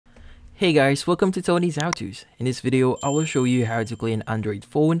Hey guys, welcome to Tony's How To's. In this video, I will show you how to clean Android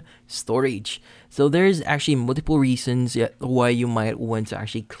phone storage. So there's actually multiple reasons why you might want to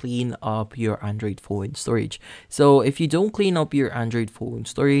actually clean up your Android phone storage. So if you don't clean up your Android phone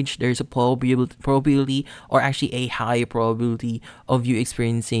storage, there's a probability or actually a high probability of you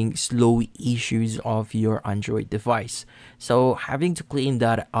experiencing slow issues of your Android device. So having to clean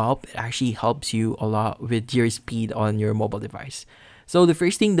that up, it actually helps you a lot with your speed on your mobile device. So the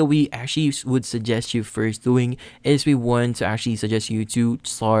first thing that we actually would suggest you first doing is we want to actually suggest you to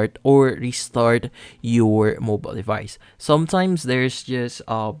start or restart your mobile device. Sometimes there's just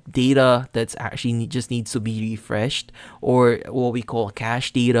data that's actually just needs to be refreshed, or what we call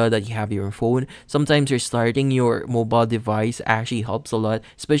cache data that you have in your phone. Sometimes restarting your mobile device actually helps a lot,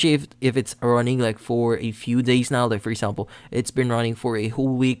 especially if it's running like for a few days now. Like for example, it's been running for a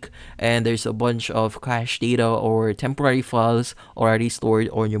whole week and there's a bunch of cache data or temporary files already stored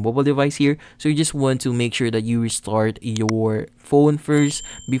on your mobile device here. So you just want to make sure that you restart your phone first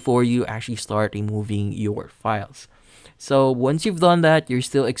before you actually start removing your files. So once you've done that, you're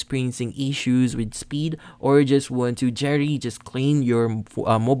still experiencing issues with speed, or just want to just clean your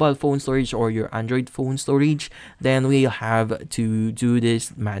mobile phone storage or your Android phone storage, then we'll have to do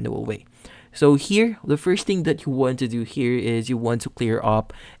this manual way. So here, the first thing that you want to do here is you want to clear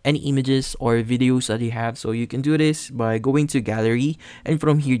up any images or videos that you have. So you can do this by going to gallery, and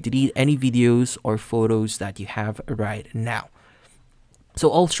from here delete any videos or photos that you have right now. So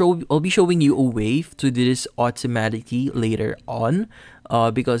I'll be showing you a way to do this automatically later on,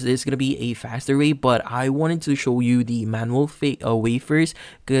 because it's gonna be a faster way. But I wanted to show you the manual way first,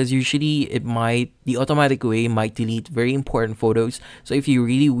 because usually the automatic way might delete very important photos. So if you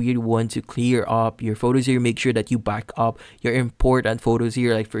really want to clear up your photos here, make sure that you back up your important photos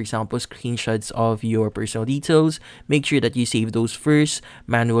here, like for example screenshots of your personal details. Make sure that you save those first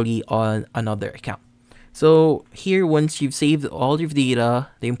manually on another account. So here, once you've saved all your data,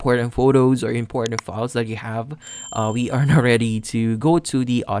 the important photos or important files that you have, we are now ready to go to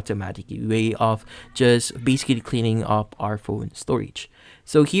the automatic way of just basically cleaning up our phone storage.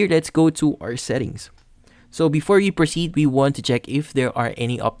 So here, let's go to our settings. So before you proceed, we want to check if there are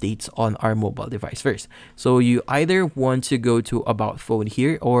any updates on our mobile device first. So you either want to go to About Phone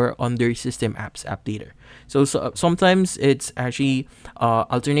here or under System Apps Updater. So sometimes it's actually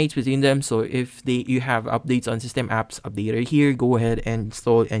alternates between them. So if you have updates on System Apps Updater here, go ahead and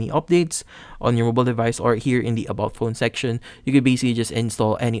install any updates on your mobile device, or here in the About Phone section, you could basically just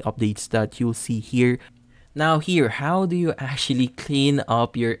install any updates that you'll see here. Now here, how do you actually clean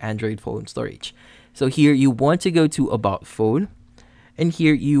up your Android phone storage? So here you want to go to About Phone, and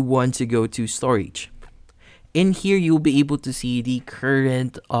here you want to go to Storage. In here, you'll be able to see the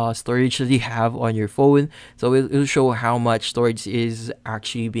current storage that you have on your phone. So it'll show how much storage is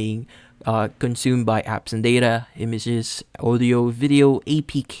actually being consumed by apps and data, images, audio, video,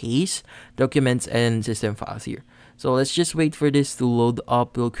 APKs, documents, and system files here. So let's just wait for this to load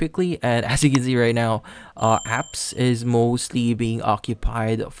up real quickly. And as you can see right now, apps is mostly being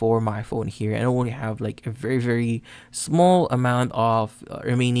occupied for my phone here. And I only have like a very small amount of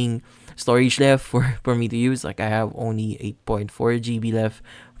remaining storage left for me to use. Like I have only 8.4 GB left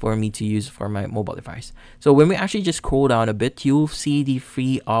for me to use for my mobile device. So when we actually just scroll down a bit, you'll see the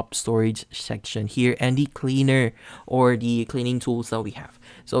free up storage section here and the cleaner or the cleaning tools that we have.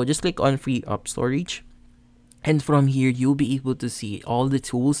 So just click on free up storage. And from here, you'll be able to see all the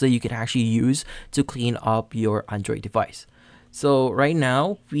tools that you can actually use to clean up your Android device. So right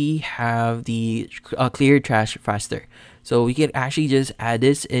now, we have the clear trash faster. So we can actually just add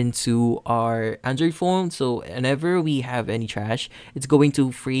this into our Android phone. So whenever we have any trash, it's going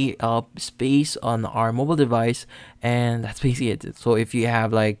to free up space on our mobile device. And that's basically it. So if you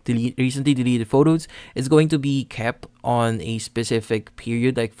have like recently deleted photos, it's going to be kept on a specific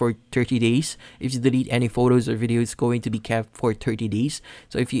period, like for 30 days. If you delete any photos or videos, it's going to be kept for 30 days.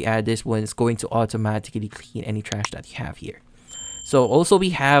 So if you add this one, it's going to automatically clean any trash that you have here. So also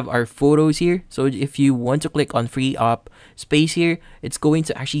we have our photos here. So if you want to click on free up space here, it's going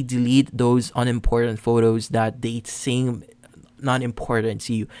to actually delete those unimportant photos that they seem not important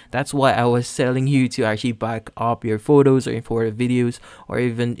to you. That's why I was telling you to actually back up your photos or important videos or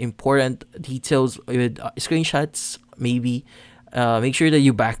even important details with screenshots maybe. Make sure that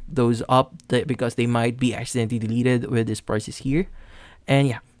you back those up because they might be accidentally deleted with this process here. And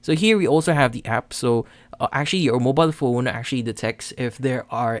yeah, so here we also have the app. So actually your mobile phone actually detects if there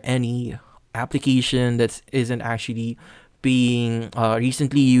are any application that isn't actually being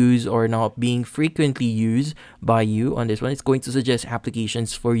recently used or not being frequently used by you on this one. It's going to suggest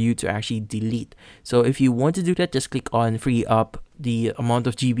applications for you to actually delete. So if you want to do that, just click on free up the amount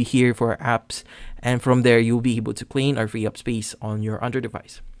of GB here for apps, and from there you'll be able to clean or free up space on your Android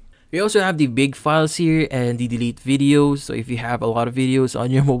device. We also have the big files here and the delete videos. So if you have a lot of videos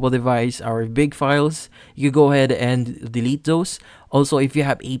on your mobile device or big files, you can go ahead and delete those. Also, if you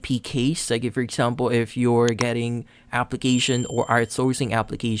have APKs, like if, for example, if you're getting application or outsourcing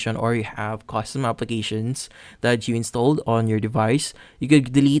application, or you have custom applications that you installed on your device, you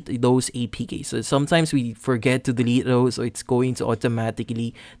could delete those APKs. So sometimes we forget to delete those, so it's going to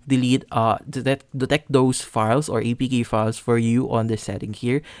automatically delete detect those files or APK files for you on the setting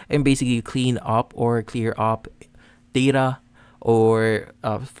here, and basically clean up or clear up data or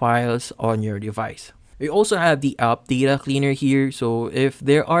files on your device. We also have the app data cleaner here. So if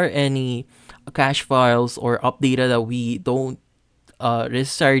there are any cache files or app data that we don't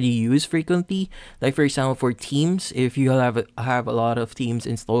necessarily use frequently, like for example for Teams, if you have a lot of Teams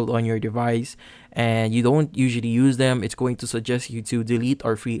installed on your device and you don't usually use them, it's going to suggest you to delete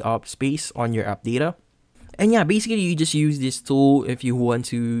or free up space on your app data. And yeah, basically you just use this tool if you want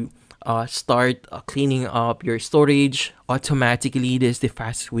to start cleaning up your storage automatically. This is the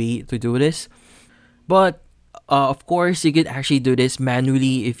fastest way to do this. But of course, you could actually do this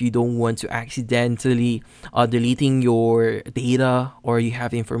manually if you don't want to accidentally deleting your data, or you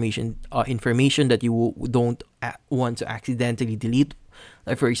have information that you don't want to accidentally delete.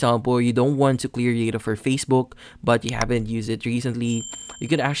 Like for example, you don't want to clear data for Facebook, but you haven't used it recently. You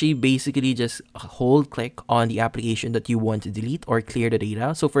could actually basically just click on the application that you want to delete or clear the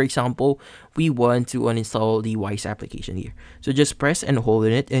data. So for example, we want to uninstall the Wise application here. So just press and hold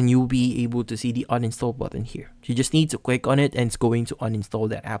on it, and you'll be able to see the uninstall button here. You just need to click on it and it's going to uninstall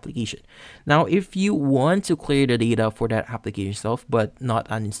that application. Now, if you want to clear the data for that application itself, but not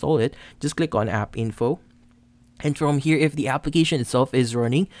uninstall it, just click on app info. And from here, if the application itself is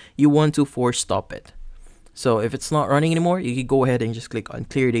running, you want to force stop it. So if it's not running anymore, you can go ahead and just click on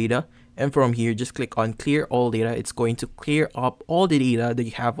clear data. And from here, just click on clear all data. It's going to clear up all the data that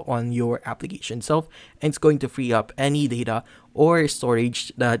you have on your application itself. And it's going to free up any data or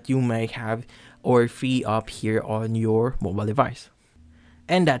storage that you might have or free up here on your mobile device.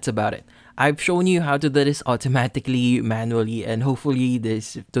 And that's about it. I've shown you how to do this automatically, manually, and hopefully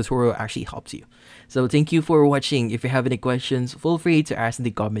this tutorial actually helps you. So thank you for watching. If you have any questions, feel free to ask in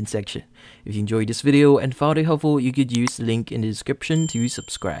the comment section. If you enjoyed this video and found it helpful, you could use the link in the description to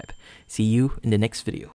subscribe. See you in the next video.